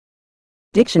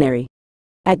Dictionary.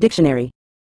 At dictionary.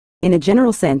 In a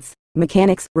general sense,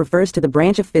 mechanics refers to the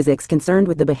branch of physics concerned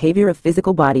with the behavior of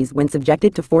physical bodies when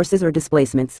subjected to forces or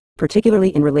displacements, particularly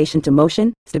in relation to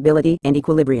motion, stability, and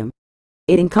equilibrium.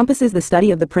 It encompasses the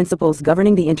study of the principles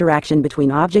governing the interaction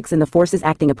between objects and the forces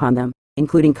acting upon them,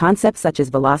 including concepts such as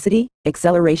velocity,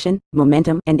 acceleration,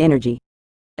 momentum, and energy.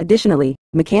 Additionally,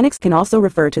 mechanics can also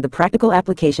refer to the practical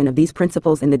application of these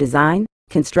principles in the design,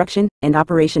 construction, and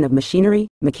operation of machinery,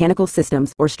 mechanical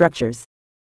systems, or structures.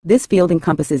 This field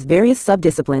encompasses various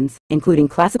subdisciplines, including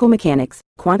classical mechanics,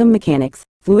 quantum mechanics,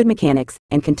 fluid mechanics,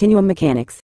 and continuum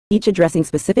mechanics, each addressing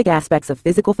specific aspects of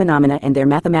physical phenomena and their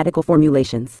mathematical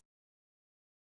formulations.